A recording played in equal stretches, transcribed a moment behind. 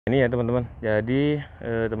Ini ya teman-teman, jadi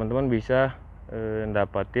teman-teman bisa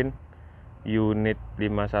dapatin unit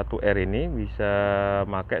 51R ini, bisa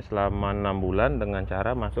pakai selama 6 bulan dengan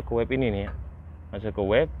cara masuk ke web ini nih ya. Masuk ke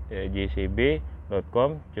web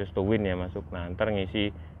jcb.com just to win ya, masuk. Nah ntar ngisi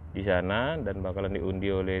di sana dan bakalan diundi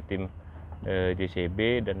oleh tim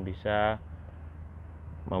JCB dan bisa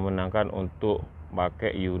memenangkan untuk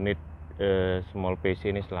pakai unit small PC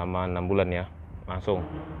ini selama 6 bulan ya. Langsung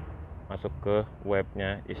masuk ke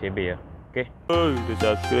webnya JCB ya. Oke. Udah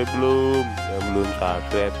subscribe belum? Yang belum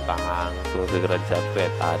subscribe langsung segera di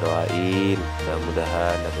subscribe. Doain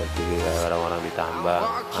mudah-mudahan dapat jadi orang-orang di tambang.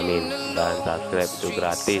 Amin. Dan subscribe itu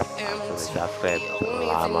gratis. Langsung di subscribe.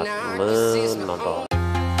 Selamat menonton.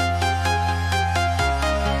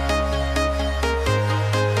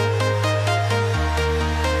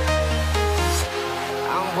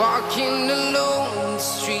 Walking alone, the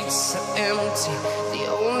streets are empty. The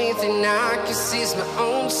only thing I can see is my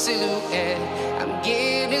own silhouette. I'm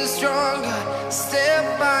getting stronger,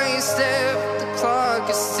 step by step. The clock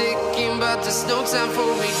is ticking, but there's no time for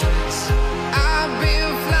regrets. I've been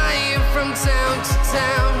flying from town to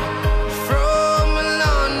town, from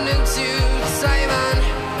London to Taiwan.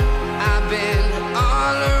 I've been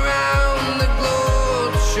all around the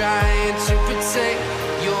globe, trying to protect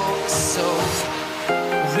your soul.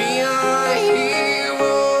 We are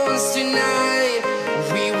heroes tonight.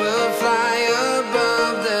 We will fly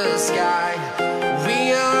above the sky.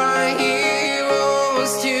 We are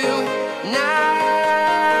heroes tonight.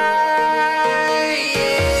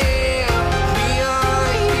 Yeah. We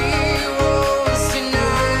are heroes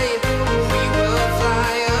tonight. We will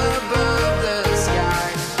fly above the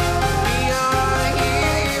sky. We are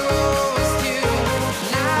heroes tonight.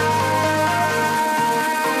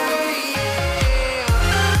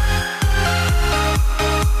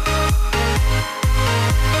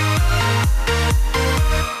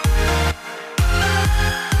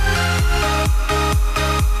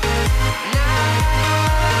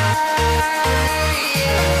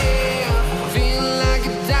 Feel like a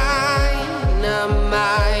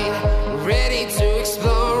dynamite, ready to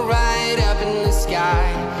explode right up in the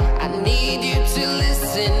sky. I need you to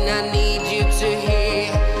listen, I need you to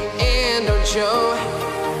hear, and don't show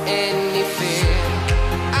any fear.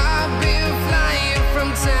 I've been flying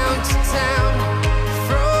from town to town,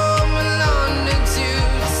 from London to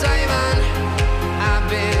Taiwan. I've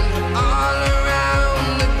been all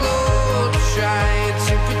around the globe, trying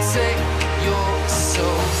to protect your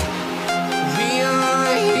soul. We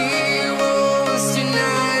are heroes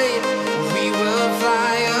tonight. We will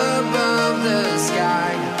fly above the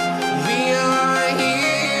sky. We are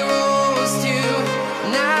heroes tonight.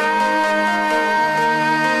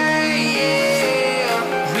 Yeah.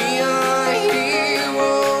 We are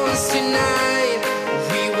heroes tonight.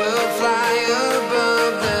 We will fly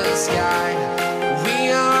above the sky. We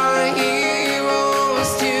are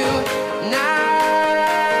heroes tonight.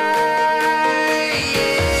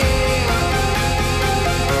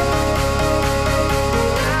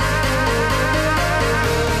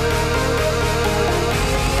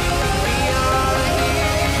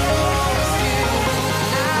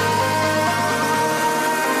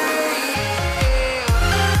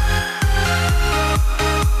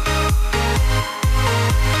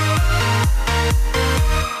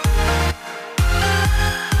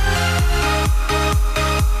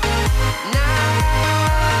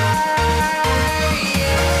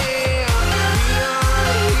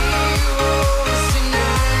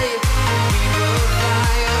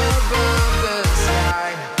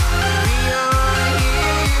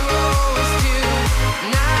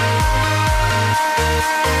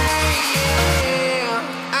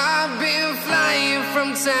 I've been flying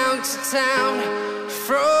from town to town,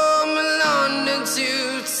 from London to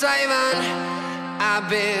Taiwan. I've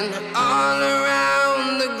been all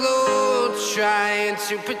around the globe, trying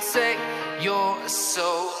to protect your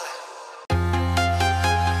soul.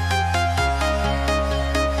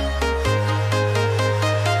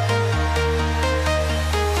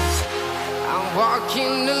 I'm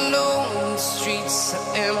walking alone, the streets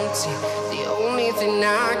are empty. The only thing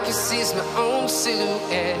I can see is my own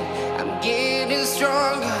silhouette. I'm getting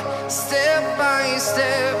stronger, step by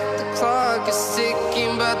step. The clock is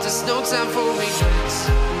ticking, but there's no time for regrets.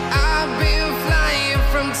 I've been flying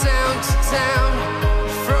from town to town,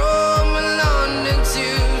 from London to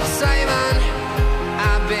Taiwan.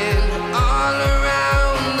 I've been all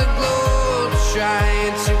around the globe,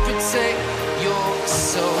 trying to protect your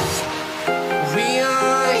soul. We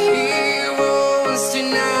are heroes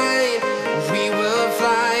tonight. We will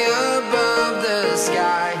fly above the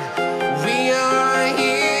sky. We are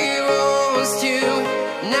heroes tonight.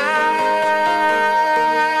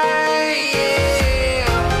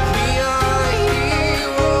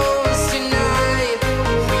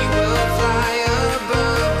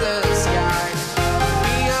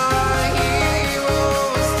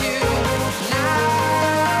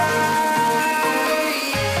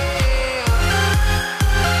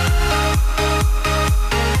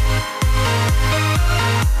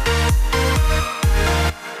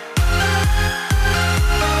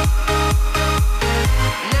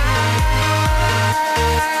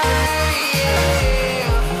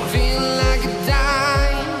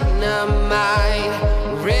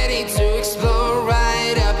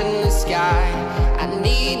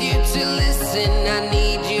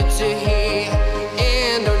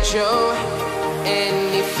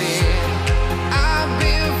 any fear. I've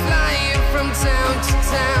been flying from town to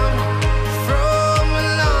town, from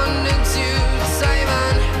London to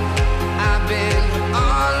Taiwan. I've been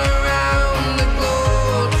all around the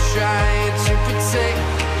globe trying to protect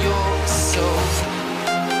your soul.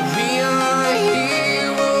 We are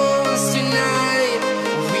heroes tonight.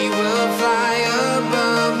 We will fly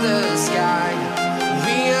above the sky.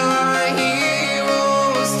 We are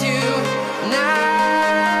heroes tonight.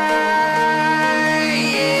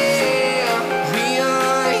 Yeah. We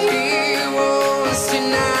are heroes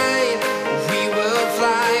tonight. We will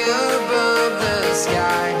fly above the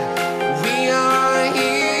sky. We are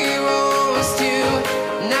heroes tonight.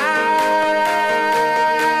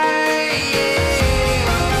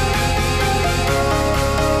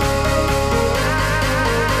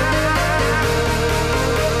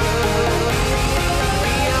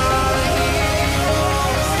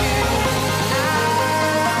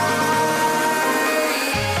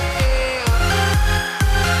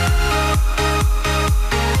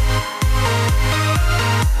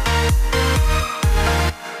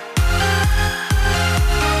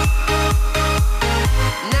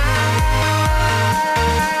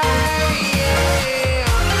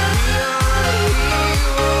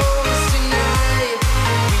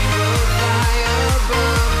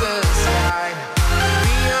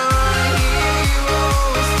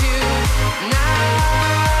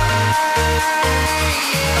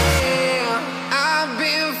 I've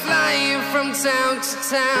been flying from town to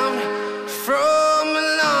town, from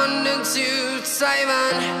London to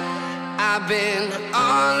Taiwan. I've been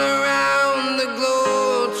all around the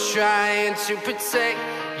globe trying to protect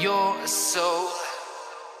your soul.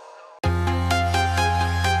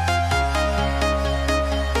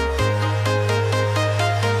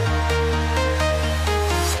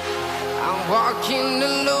 I'm walking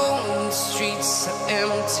alone, the streets are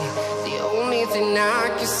empty. The only thing I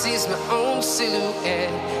can see is my own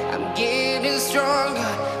silhouette. I'm getting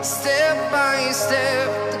stronger, step by step.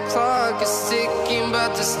 The clock is ticking,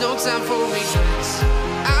 but there's no time for regrets.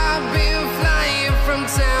 I've been flying from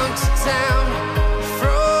town to town,